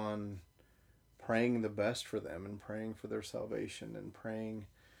focus on praying the best for them and praying for their salvation and praying,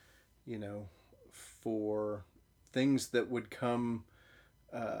 for things that would come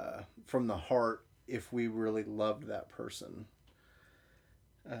from the heart if we really loved that person.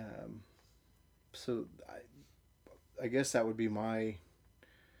 So I guess that would be my,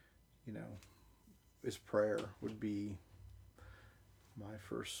 is prayer would be my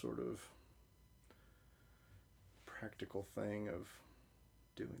first sort of practical thing of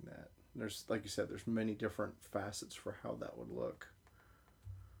doing that. There's, like you said, there's many different facets for how that would look.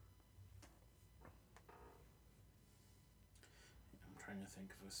 I'm trying to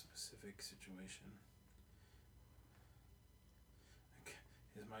think of a specific situation.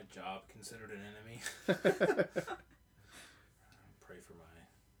 Is my job considered an enemy? Pray for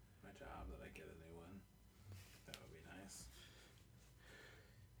my job that I get a new one. That would be nice.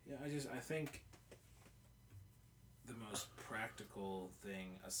 Yeah, I think the most practical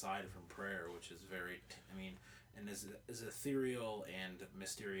thing aside from prayer, which is and as ethereal and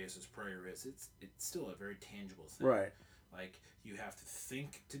mysterious as prayer is, it's still a very tangible thing. Right. Like, you have to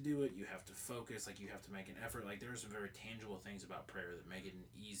think to do it, you have to focus, like, you have to make an effort. Like, there are some very tangible things about prayer that make it an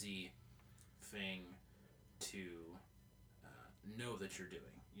easy thing to know that you're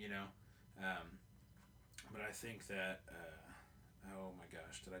doing, But I think that, oh my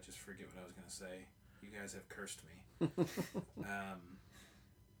gosh, did I just forget what I was going to say? You guys have cursed me.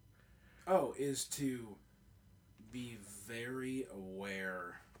 Is to be very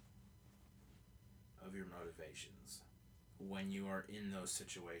aware of your motivations when you are in those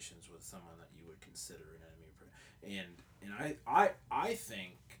situations with someone that you would consider an enemy. And I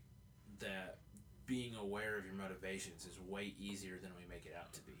think that being aware of your motivations is way easier than we make it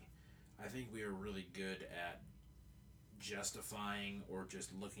out to be. I think we are really good at justifying or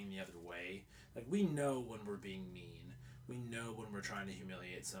just looking the other way. Like, we know when we're being mean. We know when we're trying to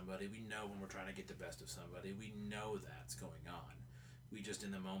humiliate somebody. We know when we're trying to get the best of somebody. We know that's going on. We just,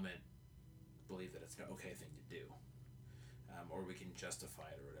 in the moment, believe that it's an okay thing to do. Or we can justify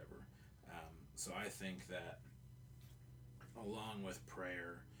it or whatever. So I think that along with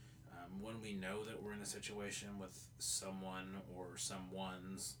prayer, when we know that we're in a situation with someone or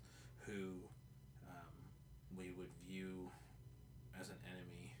someones who we would view as an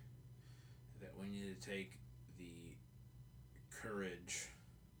enemy, that we need to take the courage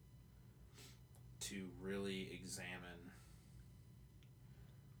to really examine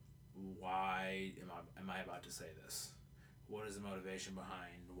why am I about to say this? What is the motivation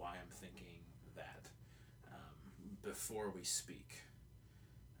behind why I'm thinking that before we speak?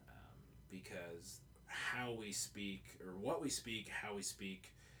 Because how we speak, or what we speak, how we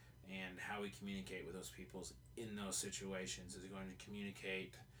speak, and how we communicate with those people in those situations is going to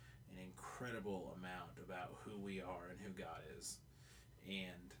communicate an incredible amount about who we are and who God is.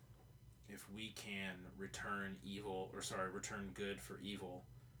 And if we can return good for evil,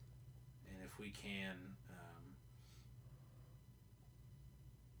 and if we can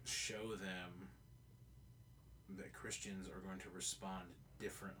show them that Christians are going to respond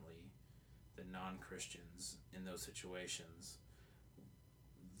differently than non-Christians in those situations,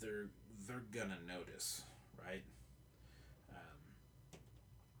 they're gonna notice, right?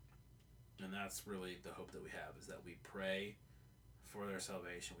 And that's really the hope that we have, is that we pray for their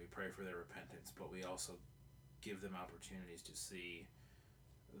salvation, we pray for their repentance, but we also give them opportunities to see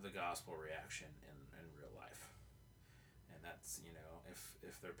the gospel reaction in real life. And that's,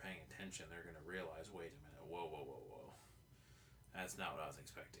 if they're paying attention, they're going to realize, wait a minute, whoa. That's not what I was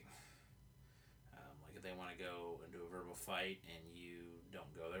expecting. Like, if they want to go into a verbal fight and you don't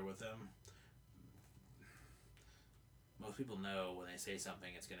go there with them, most people know when they say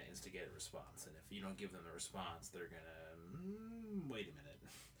something, it's going to instigate a response. And if you don't give them the response, they're going to, wait a minute.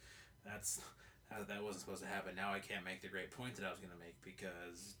 That wasn't supposed to happen. Now I can't make the great point that I was going to make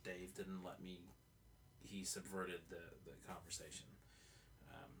because Dave didn't let me. He subverted the conversation.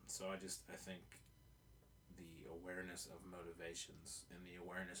 So I think the awareness of motivations and the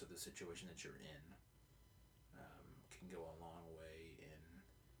awareness of the situation that you're in can go a long way in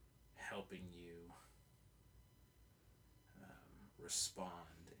helping you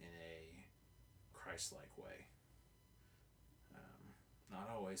respond in a Christ-like way. Not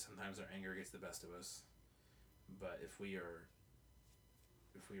always. Sometimes our anger gets the best of us, but if we are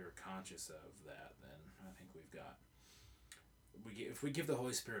conscious of that, then I think if we give the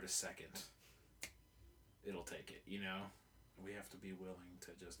Holy Spirit a second, it'll take it. We have to be willing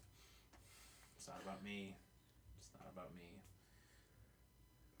to just. It's not about me. It's not about me.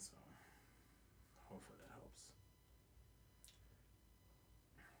 So hopefully that helps.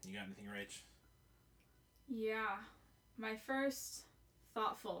 You got anything, Rach? Yeah. My first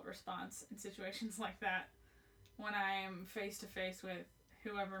thoughtful response in situations like that, when I am face to face with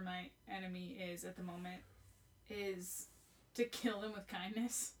whoever my enemy is at the moment, is to kill them with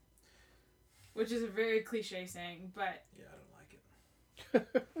kindness. Which is a very cliche saying, but yeah, I don't like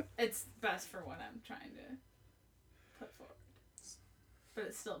it. It's best for what I'm trying to put forward. But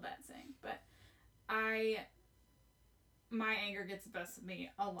it's still a bad saying. But my anger gets the best of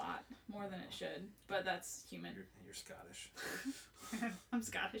me a lot more than it should, but that's human. You're Scottish. I'm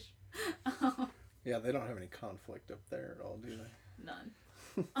Scottish. Yeah, they don't have any conflict up there at all, do they? None.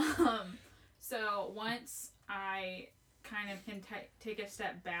 So once I kind of can take a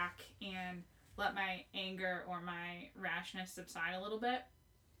step back and let my anger or my rashness subside a little bit,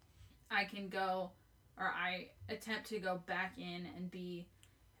 I attempt to go back in and be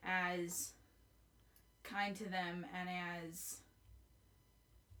as kind to them and as...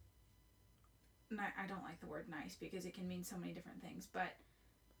 I don't like the word nice because it can mean so many different things, but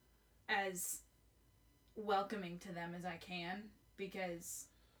as welcoming to them as I can, because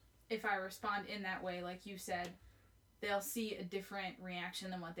if I respond in that way, like you said, they'll see a different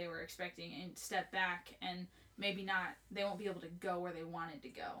reaction than what they were expecting and step back, and maybe they won't be able to go where they wanted to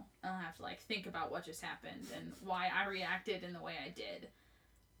go. I'll have to think about what just happened and why I reacted in the way I did,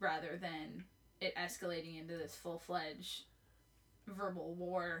 rather than it escalating into this full-fledged verbal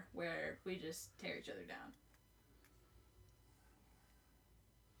war where we just tear each other down.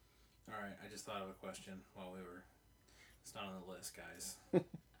 Alright, I just thought of a question while we were... It's not on the list, guys.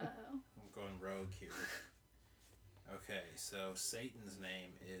 Uh-oh. I'm going rogue here. Okay, so Satan's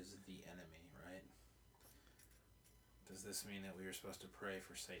name is the enemy, right? Does this mean that we are supposed to pray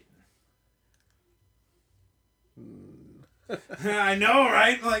for Satan? I know,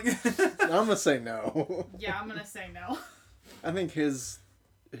 right? I'm gonna say no. Yeah, I'm gonna say no. I think his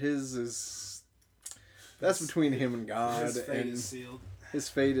is... That's between him and God. His fate is sealed. His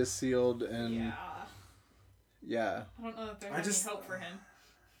fate is sealed, and... Yeah. I don't know if there's any hope for him.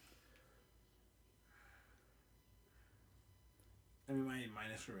 I mean, my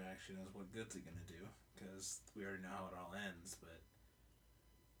initial reaction is, what good's it gonna do? Because we already know how it all ends, but...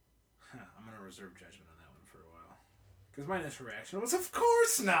 I'm gonna reserve judgment on that one for a while. Because my initial reaction was, of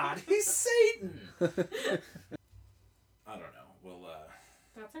course not! He's Satan! I don't know. We'll,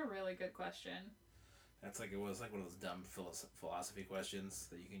 That's a really good question. It was like one of those dumb philosophy questions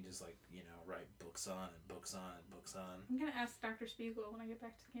that you can just, write books on and books on and books on. I'm gonna ask Dr. Spiegel when I get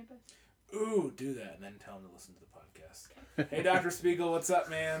back to campus. Ooh, do that, and then tell him to listen to the podcast. Okay. Hey, Dr. Spiegel, what's up,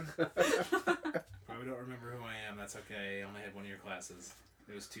 man? Probably don't remember who I am. That's okay. I only had one of your classes.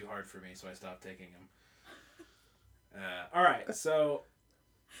 It was too hard for me, so I stopped taking them. All right, so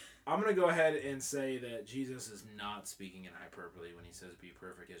I'm going to go ahead and say that Jesus is not speaking in hyperbole when he says, be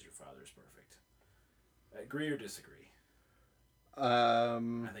perfect as your Father is perfect. Agree or disagree? I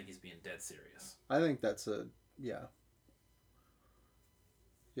think he's being dead serious. I think that's yeah.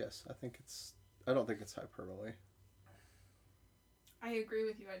 Yes, I don't think it's hyperbole. I agree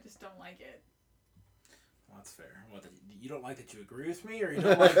with you, I just don't like it. Well, that's fair. What, you don't like that you agree with me, or you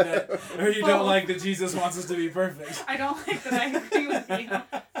don't like that, don't like that Jesus wants us to be perfect? I don't like that I agree with you.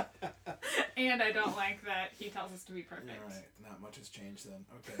 And I don't like that he tells us to be perfect. All right, not much has changed then.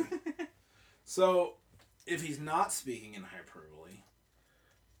 Okay. So, if he's not speaking in hyperbole,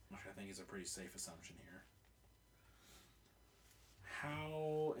 which I think is a pretty safe assumption here,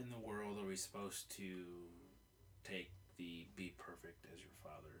 how in the world are we supposed to take the be perfect as your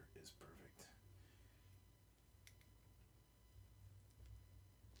Father is perfect?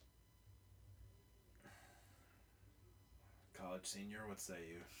 College senior, what say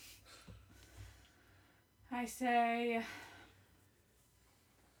you? I say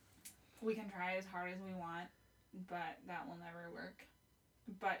we can try as hard as we want, but that will never work.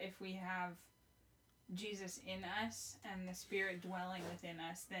 But if we have Jesus in us and the Spirit dwelling within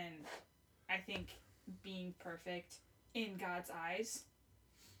us, then I think being perfect in God's eyes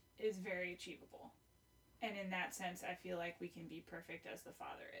is very achievable. And in that sense, I feel like we can be perfect as the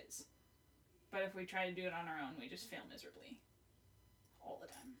Father is. But if we try to do it on our own, we just fail miserably. All the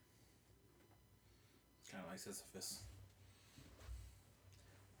time. Kind of like Sisyphus.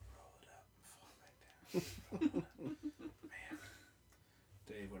 Roll it up and fall back down. Man.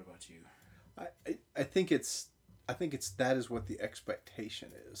 Dave, what about you? I think it's that is what the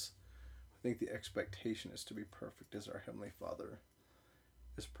expectation is. I think the expectation is to be perfect as our Heavenly Father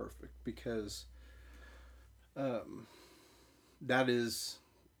is perfect, because that is,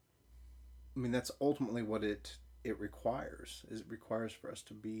 that's ultimately what it requires. Is it requires for us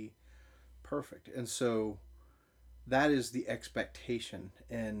to be perfect. And so that is the expectation,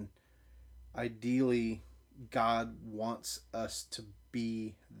 and ideally God wants us to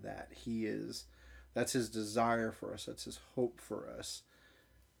be that. That's his desire for us. That's his hope for us.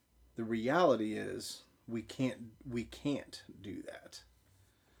 The reality is we can't do that.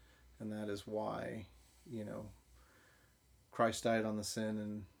 And that is why, Christ died on the sin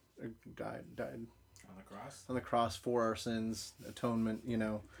and died on the cross for our sins, atonement,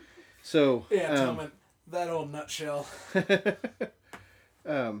 So yeah, atonement. That old nutshell.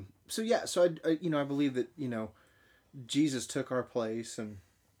 So I believe that Jesus took our place, and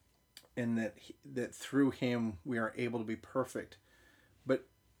that through him we are able to be perfect. But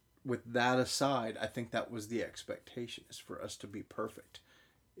with that aside, I think that was the expectation, is for us to be perfect.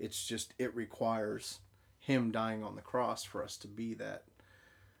 It's just, it requires him dying on the cross for us to be that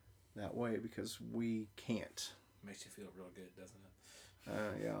way, because we can't. Makes you feel real good, doesn't it?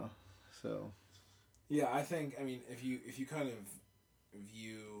 Yeah. So. Yeah, I think, if you kind of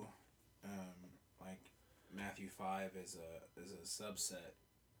view like Matthew 5 as a subset,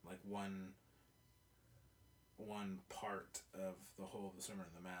 like one part of the whole of the Sermon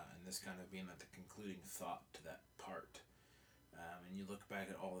on the Mount, and this kind of being like the concluding thought to that part. And you look back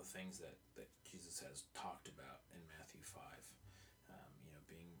at all the things that Jesus has talked about in Matthew 5,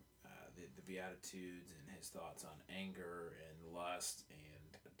 being the Beatitudes and his thoughts on anger and lust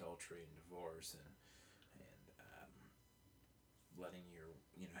and adultery and divorce and letting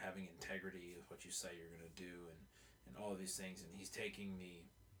having integrity with what you say you're going to do, and all of these things. And he's taking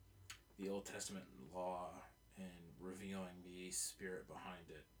the Old Testament law and revealing the Spirit behind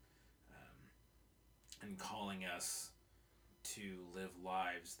it, and calling us to live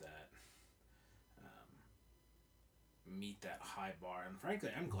lives that meet that high bar. And frankly,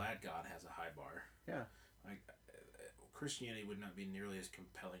 I'm glad God has a high bar. Yeah. Like, Christianity would not be nearly as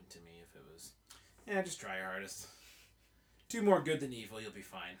compelling to me if it was, just try your hardest. Do more good than evil, you'll be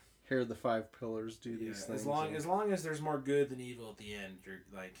fine. Here are the 5 pillars, do these things. As long as there's more good than evil at the end, you're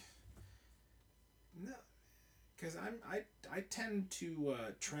like, no. Because I tend to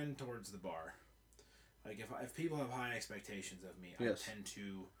trend towards the bar. Like, if people have high expectations of me, yes. I tend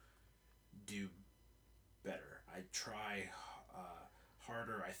to do better. I try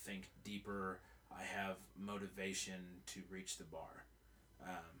harder. I think deeper. I have motivation to reach the bar,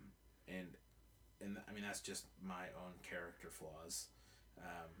 and that's just my own character flaws.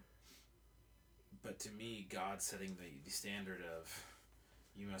 But to me, God setting the standard of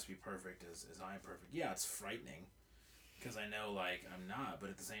you must be perfect as I am perfect. Yeah, it's frightening, because I know I'm not. But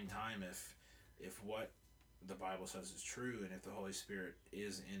at the same time, if what the Bible says is true, and if the Holy Spirit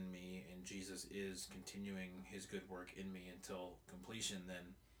is in me and Jesus is continuing his good work in me until completion,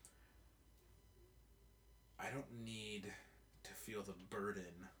 then I don't need to feel the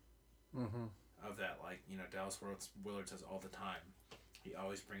burden of that. Dallas Willard says all the time, he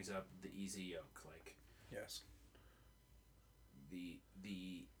always brings up the easy yoke. Yes. The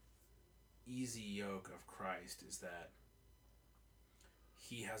easy yoke of Christ is that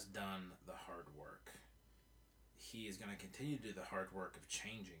he has done the hard work. He is going to continue to do the hard work of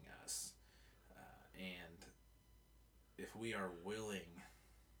changing us. And if we are willing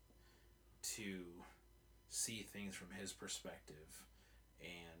to see things from his perspective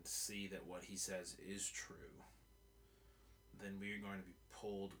and see that what he says is true, then we are going to be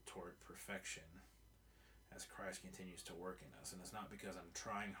pulled toward perfection as Christ continues to work in us. And it's not because I'm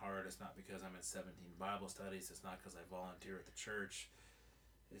trying hard. It's not because I'm in 17 Bible studies. It's not because I volunteer at the church.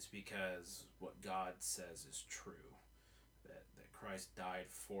 It's because what God says is true. That Christ died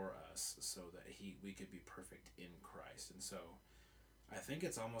for us so that we could be perfect in Christ. And so I think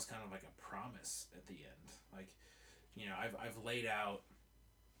it's almost kind of like a promise at the end. I've laid out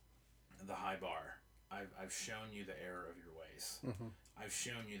the high bar. I've shown you the error of your ways. Mm-hmm. I've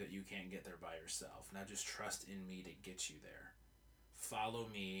shown you that you can't get there by yourself. Now just trust in me to get you there. Follow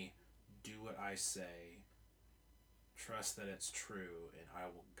me. Do what I say. Trust that it's true, and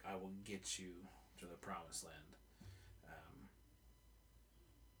I will get you to the promised land.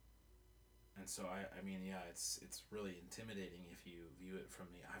 And so I mean, yeah, it's really intimidating if you view it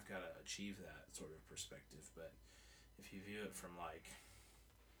from the I've got to achieve that sort of perspective. But if you view it from like,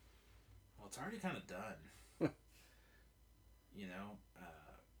 well, it's already kind of done. You know,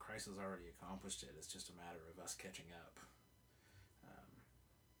 Christ has already accomplished it. It's just a matter of us catching up.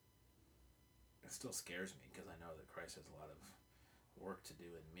 It still scares me because I know that Christ has a lot of work to do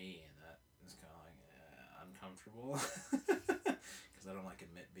in me, and that is kind of like uncomfortable because I don't like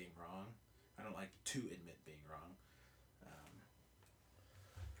being wrong. I don't like to admit being wrong,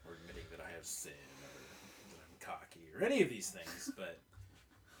 or admitting that I have sin or that I'm cocky or any of these things. But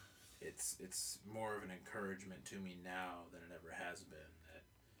it's more of an encouragement to me now than it ever has been. That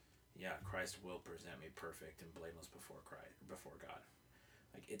yeah, Christ will present me perfect and blameless before God.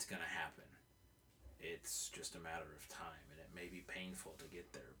 Like it's gonna happen. It's just a matter of time, and it may be painful to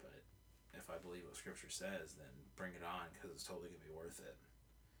get there, but if I believe what Scripture says, then bring it on, because it's totally going to be worth it.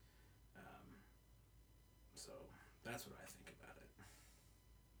 So that's what I think about it.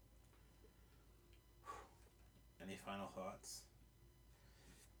 Any final thoughts?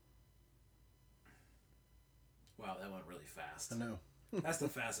 Wow, that went really fast. I know. That's the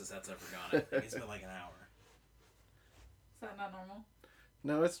fastest that's ever gone. I think it's been like an hour. Is that not normal?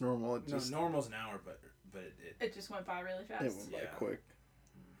 No, it's normal. Normal's an hour, but it just went by really fast. It went by quick.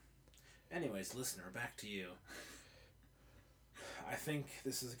 Anyways, listener, back to you. I think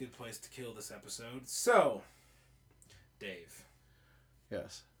this is a good place to kill this episode. So, Dave.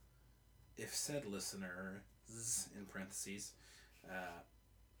 Yes. If said listener, in parentheses,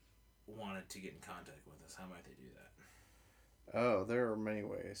 wanted to get in contact with us, how might they do that? Oh, there are many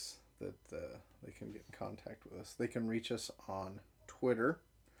ways that they can get in contact with us. They can reach us on Twitter,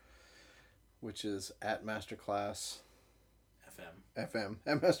 which is at Masterclass FM.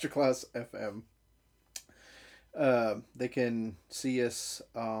 At Masterclass FM. They can see us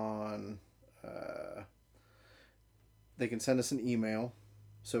on. They can send us an email.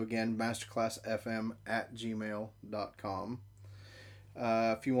 So again, masterclassfm@gmail.com.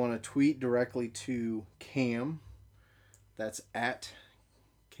 If you want to tweet directly to Cam, that's at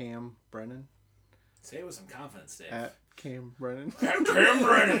Cam Brennan. Say it with some confidence, Dave. At Cam Brennan. At Cam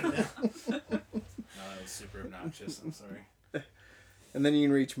Brennan! That was super obnoxious. I'm sorry. And then you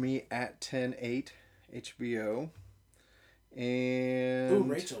can reach me at 108HBO. And... Ooh,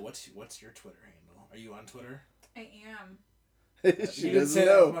 Rachel, what's your Twitter handle? Are you on Twitter? I am. She didn't say doesn't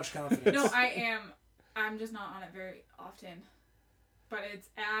that know. with much confidence. No, I am. I'm just not on it very often. But it's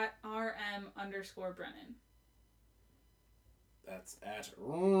at RM_Brennan. That's at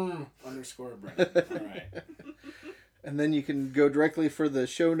 _Brennan. All right. And then you can go directly for the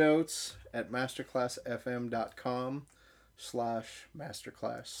show notes at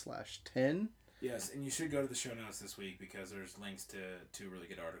masterclassfm.com/masterclass/10. Yes, and you should go to the show notes this week because there's links to two really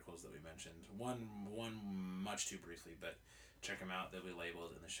good articles that we mentioned. One much too briefly, but check them out. They'll be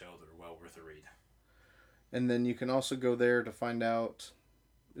labeled in the show. They're well worth a read. And then you can also go there to find out,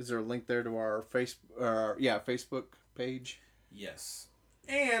 is there a link there to our Facebook page? Yes.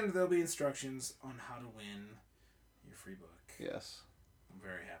 And there'll be instructions on how to win your free book. Yes. I'm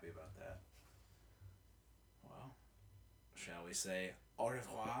very happy about that. Well, shall we say au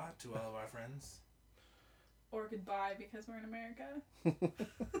revoir to all of our friends? Or goodbye because we're in America.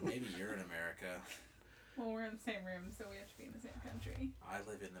 Maybe you're in America. Well, we're in the same room, so we have to be in the same country. I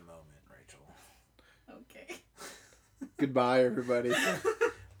live in the moment, Rachel. Okay. Goodbye, everybody.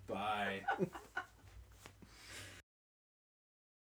 Bye.